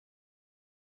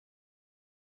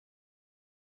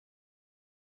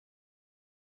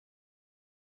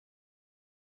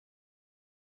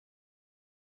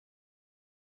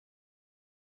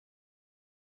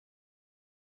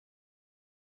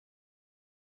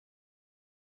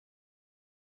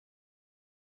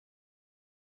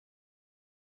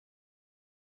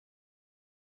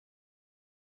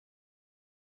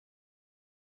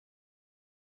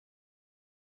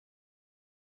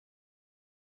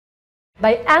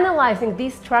By analyzing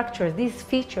these structures, these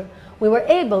features, we were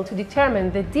able to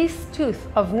determine that this tooth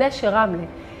of Nesher Ramla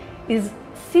is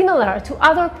similar to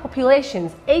other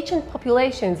populations, ancient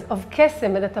populations of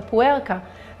Kesem and Atapuerca,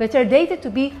 that are dated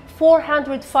to be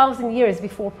 400,000 years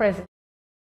before present.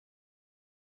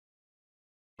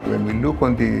 When we look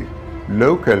on the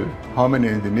local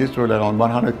hominins in Israel around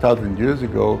 100,000 years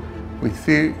ago, we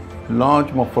see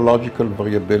large morphological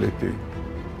variability.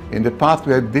 In the past,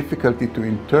 we had difficulty to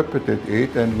interpret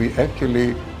it, and we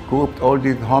actually grouped all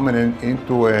these hominins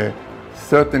into a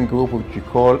certain group which we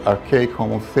call archaic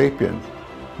Homo sapiens.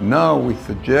 Now we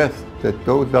suggest that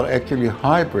those are actually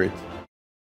hybrids